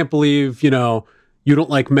 oh, I can't believe, you don't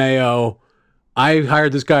like mayo. I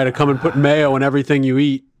hired this guy to come and put mayo in everything you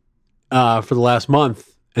eat for the last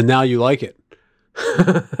month, and now you like it.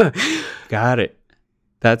 Got it.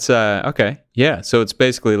 That's okay. Yeah. So it's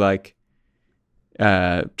basically like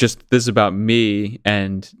just this is about me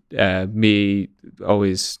and me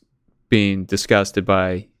always being disgusted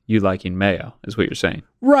by you liking mayo, is what you're saying.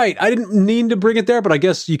 Right. I didn't mean to bring it there, but I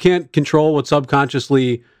guess you can't control what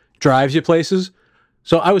subconsciously drives you places.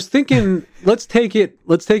 So I was thinking, let's take it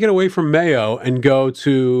away from mayo and go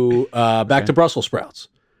to back to Brussels sprouts.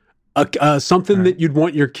 Something that you'd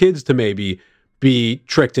want your kids to maybe be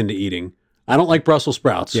tricked into eating. I don't like Brussels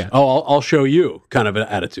sprouts. Yeah. Oh, I'll show you kind of an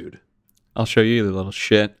attitude. I'll show you, the little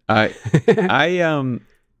shit. I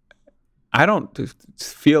don't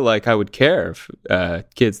feel like I would care if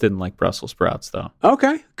kids didn't like Brussels sprouts, though.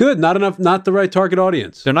 Okay, good. Not the right target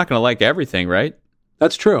audience. They're not going to like everything, right?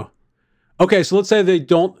 That's true. Okay, so let's say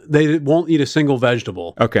they won't eat a single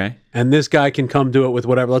vegetable. Okay. And this guy can come do it with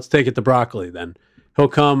whatever. Let's take it to broccoli then. He'll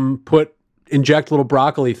come inject little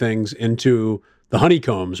broccoli things into the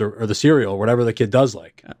honeycombs or the cereal, whatever the kid does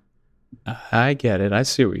like. I get it. I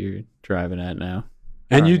see what you're driving at now.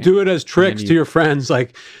 And you do it as tricks to your friends.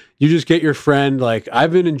 Like, you just get your friend, like,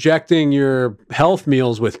 I've been injecting your health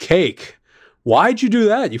meals with cake. Why'd you do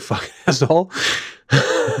that, you fucking asshole?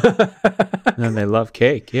 And then they love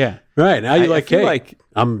cake. Yeah. Right. Now you I like feel cake. like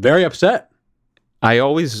I'm very upset. I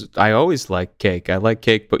always like cake. I like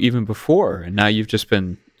cake, but even before, and now you've just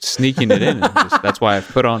been sneaking it in. And that's why I've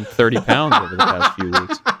put on 30 pounds over the past few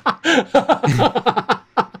weeks.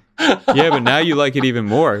 Yeah, but now you like it even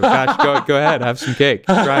more. Gosh, go ahead, have some cake.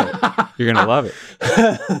 Try it. You're gonna love it.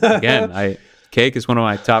 Again, cake is one of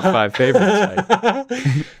my top 5 favorites.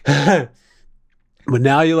 But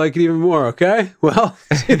now you like it even more, okay? Well,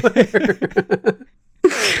 see you later.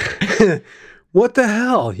 What the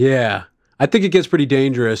hell? Yeah. I think it gets pretty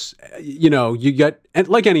dangerous. You know, you get, and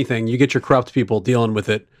like anything, you get your corrupt people dealing with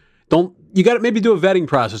it. You got to maybe do a vetting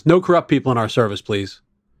process. No corrupt people in our service, please.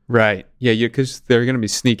 Right. Yeah, because they're going to be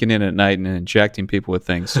sneaking in at night and injecting people with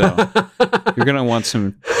things. So you're going to want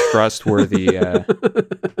some trustworthy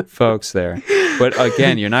folks there. But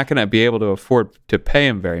again, you're not going to be able to afford to pay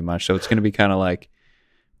them very much. So it's going to be kind of like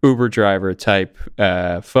Uber driver type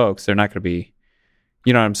folks. They're not going to be,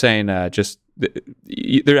 you know what I'm saying?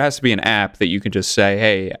 There has to be an app that you can just say,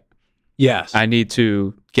 hey, yes, I need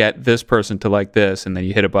to get this person to like this. And then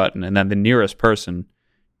you hit a button and then the nearest person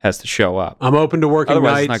has to show up. I'm open to working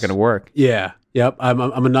Otherwise, nights. it's not going to work. Yeah. Yep. I'm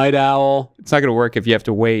a night owl. It's not going to work if you have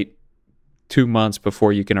to wait 2 months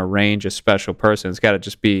before you can arrange a special person. It's got to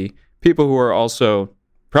just be people who are also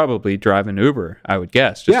probably driving Uber, I would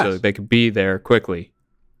guess, just so they could be there quickly,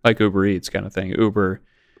 like Uber Eats kind of thing. Uber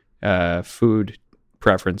food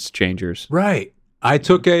preference changers. Right. I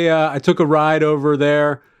took a ride over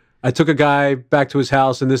there. I took a guy back to his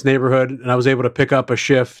house in this neighborhood, and I was able to pick up a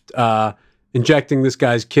shift injecting this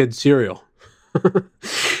guy's kid cereal.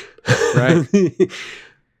 Right.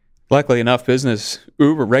 Luckily enough,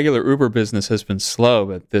 regular Uber business has been slow,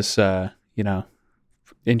 but this,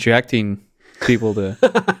 injecting people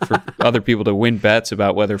for other people to win bets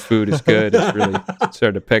about whether food is good is really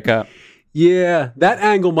started to pick up. Yeah, that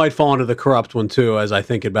angle might fall into the corrupt one too, as I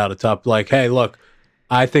think about it. Top, like, hey, look,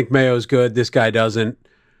 I think mayo's good. This guy doesn't.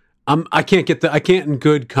 I can't in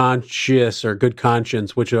good conscience or good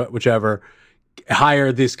conscience, whichever,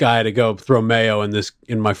 hire this guy to go throw mayo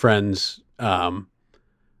in my friend's,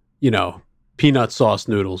 peanut sauce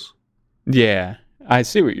noodles. Yeah, I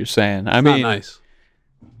see what you're saying. I mean, mean, not nice.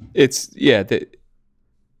 It's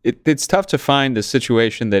tough to find a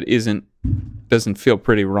situation that doesn't feel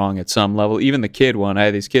pretty wrong at some level. Even the kid one,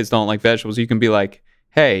 hey, these kids don't like vegetables. You can be like,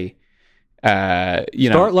 hey,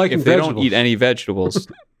 start liking if they vegetables. don't eat any vegetables,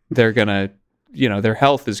 they're gonna, their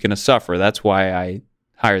health is gonna suffer. That's why I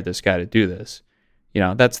hired this guy to do this.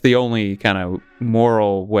 That's the only kind of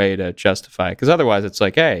moral way to justify it. Because otherwise, it's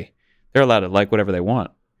like, hey, they're allowed to like whatever they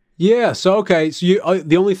want. Yeah. So okay. So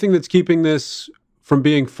the only thing that's keeping this from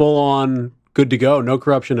being full on good to go, no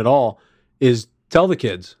corruption at all, is tell the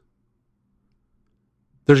kids.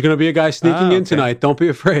 There's going to be a guy sneaking in tonight. Don't be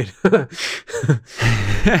afraid.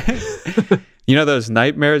 Those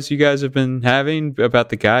nightmares you guys have been having about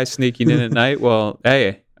the guy sneaking in at night? Well,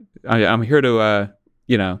 hey, I'm here to,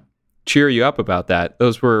 cheer you up about that.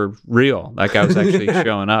 Those were real. That guy was actually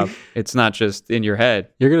showing up. It's not just in your head.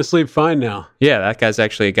 You're going to sleep fine now. Yeah, that guy's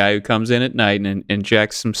actually a guy who comes in at night and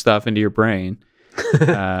injects some stuff into your brain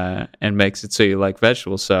and makes it so you like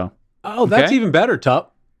vegetables. So, that's even better, Tup.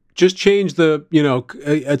 Just change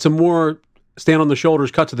it's a more stand on the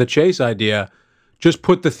shoulders, cut to the chase idea. Just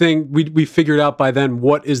put the thing, we figured out by then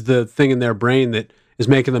what is the thing in their brain that is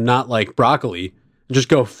making them not like broccoli. Just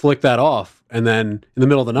go flick that off. And then in the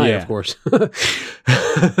middle of the night, of course.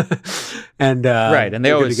 And right. And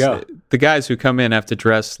they always, the guys who come in have to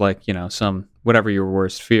dress like, some, whatever your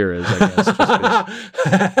worst fear is, I guess.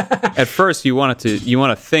 At first, you want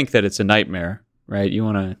to think that it's a nightmare. Right, you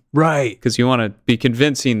want to because you want to be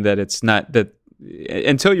convincing that it's not that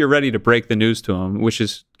until you're ready to break the news to them, which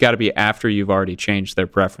has got to be after you've already changed their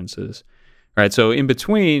preferences, right? So in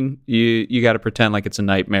between, you got to pretend like it's a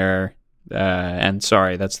nightmare, and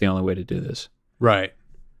sorry, that's the only way to do this. Right.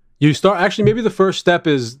 You start actually. Maybe the first step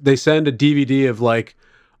is they send a DVD of like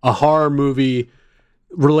a horror movie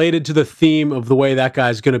related to the theme of the way that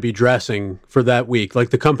guy's going to be dressing for that week. Like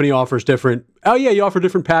the company offers different. Oh yeah, you offer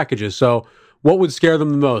different packages, so. What would scare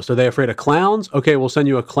them the most? Are they afraid of clowns? Okay, we'll send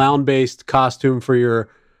you a clown-based costume for your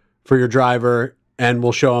driver, and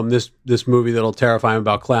we'll show them this movie that'll terrify them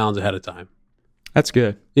about clowns ahead of time. That's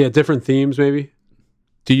good. Yeah, different themes maybe.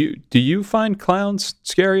 Do you find clowns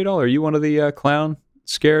scary at all? Are you one of the clown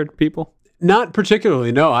scared people? Not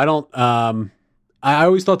particularly. No, I don't. I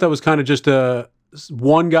always thought that was kind of just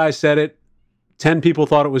one guy said it, 10 people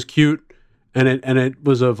thought it was cute, and it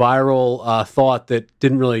was a viral thought that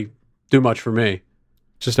didn't really do much for me.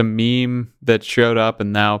 Just a meme that showed up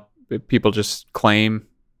and now people just claim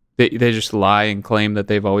They just lie and claim that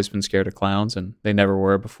they've always been scared of clowns and they never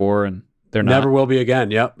were before, and they're not. Never will be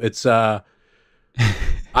again. Yep. It's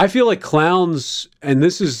I feel like clowns, and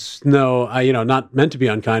this is not meant to be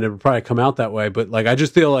unkind. It would probably come out that way, but like I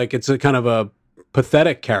just feel like it's a kind of a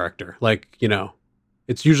pathetic character. Like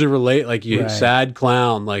it's usually Right. sad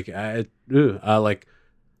clown. Like like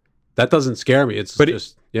that doesn't scare me.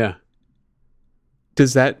 It's yeah.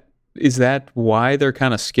 Is that why they're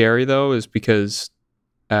kind of scary though? Is because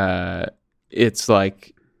it's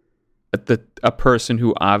like a person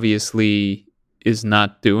who obviously is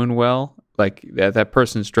not doing well. Like that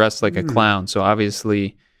person's dressed like a clown, so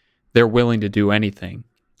obviously they're willing to do anything,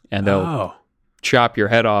 and they'll chop your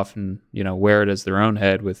head off and wear it as their own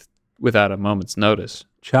head without a moment's notice.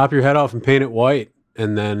 Chop your head off and paint it white,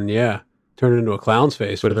 and then turn it into a clown's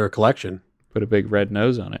face for their collection. Put a big red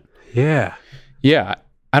nose on it. Yeah.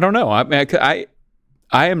 I don't know. I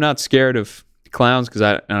am not scared of clowns because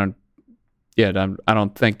I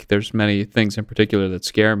don't think there's many things in particular that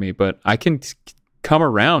scare me, but I can come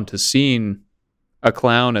around to seeing a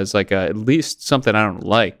clown as like at least something I don't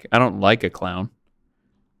like. I don't like a clown.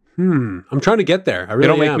 I'm trying to get there. I really They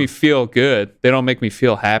don't am. make me feel good. They don't make me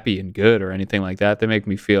feel happy and good or anything like that. They make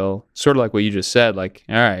me feel sort of like what you just said. Like,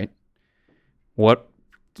 all right, what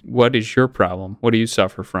is your problem? What do you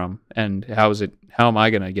suffer from? And how am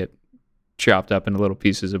I going to get chopped up into little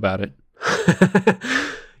pieces about it?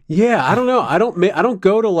 Yeah, I don't know. I don't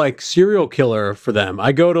go to like serial killer for them.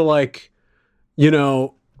 I go to like,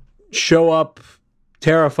 show up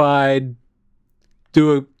terrified,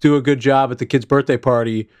 do a good job at the kid's birthday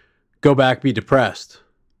party, go back, be depressed.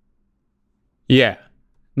 Yeah.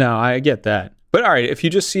 No, I get that. But all right, if you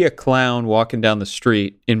just see a clown walking down the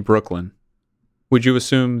street in Brooklyn, would you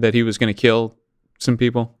assume that he was going to kill some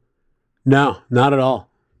people? No, not at all.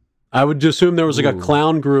 I would assume there was like a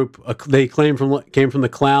clown group. They came from the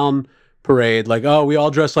clown parade. Like, oh, we all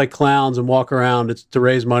dress like clowns and walk around. It's to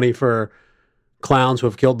raise money for clowns who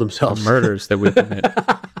have killed themselves. The murders that we commit.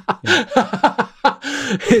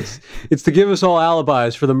 It's to give us all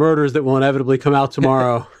alibis for the murders that will inevitably come out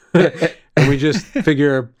tomorrow. And we just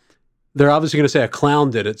figure they're obviously going to say a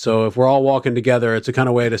clown did it. So if we're all walking together, it's a kind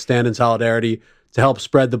of way to stand in solidarity to help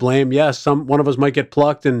spread the blame. Yes, one of us might get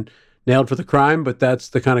plucked and nailed for the crime, but that's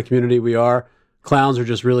the kind of community we are. Clowns are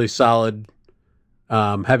just really solid,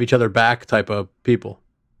 have each other back type of people.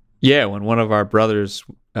 Yeah, when one of our brothers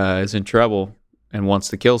is in trouble and wants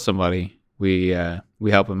to kill somebody, we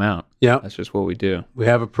help him out. Yeah, that's just what we do. We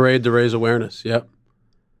have a parade to raise awareness. Yep.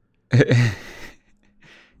 I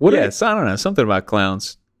don't know, something about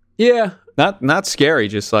clowns. Yeah, not scary.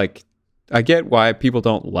 Just like I get why people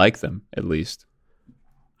don't like them. At least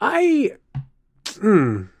I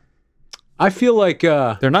feel like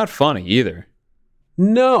they're not funny either.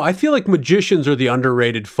 No, I feel like magicians are the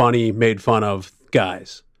underrated, funny, made fun of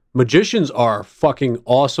guys. Magicians are fucking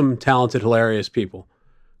awesome, talented, hilarious people.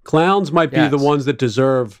 Clowns might be the ones that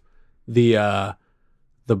deserve the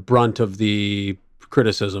brunt of the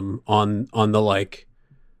criticism on the like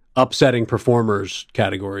upsetting performers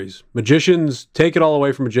categories. Magicians, take it all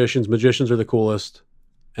away from magicians. Magicians are the coolest,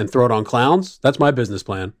 and throw it on clowns. That's my business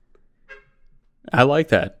plan. I like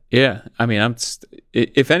that. Yeah, I mean,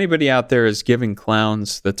 if anybody out there is giving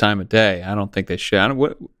clowns the time of day, I don't think they should.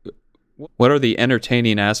 What are the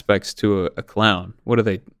entertaining aspects to a clown? What do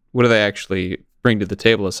they actually bring to the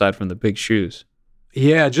table aside from the big shoes?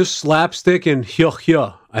 Yeah, just slapstick and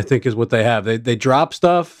hyah, I think is what they have. They drop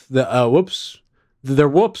stuff. They're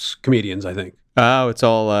whoops comedians, I think. Oh, it's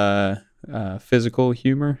all physical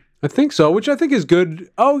humor? I think so, which I think is good.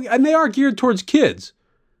 Oh, and they are geared towards kids.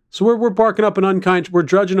 So we're barking up an unkind, we're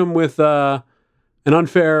judging them with an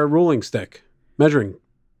unfair ruling stick, measuring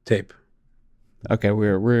tape. Okay,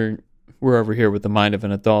 we're over here with the mind of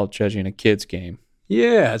an adult judging a kid's game.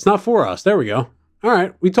 Yeah, it's not for us. There we go. All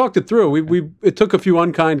right, we talked it through. It took a few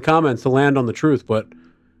unkind comments to land on the truth, but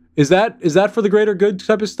is that for the greater good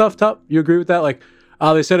type of stuff, Tup? You agree with that? Like,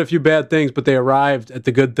 they said a few bad things, but they arrived at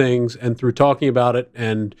the good things, and through talking about it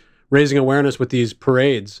and raising awareness with these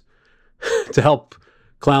parades to help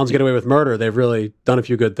clowns get away with murder, they've really done a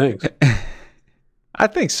few good things. I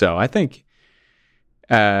think so. I think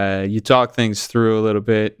you talk things through a little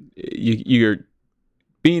bit. You're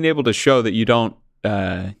being able to show that you don't,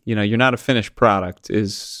 you're not a finished product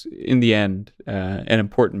is, in the end, an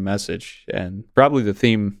important message, and probably the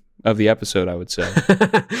theme of the episode, I would say.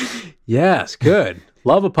 Yes, good.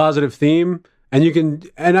 Love a positive theme, and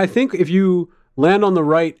I think if you land on the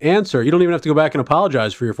right answer, you don't even have to go back and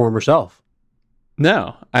apologize for your former self.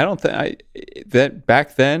 No, I don't think that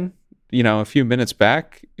back then, a few minutes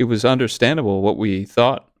back, it was understandable what we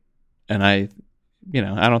thought. And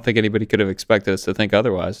I don't think anybody could have expected us to think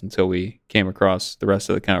otherwise until we came across the rest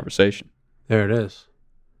of the conversation. There it is.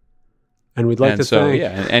 And we'd like to thank...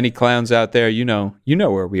 and any clowns out there, you know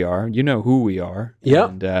where we are. You know who we are.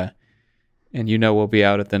 Yep. And we'll be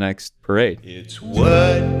out at the next parade. It's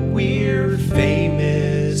what we're famous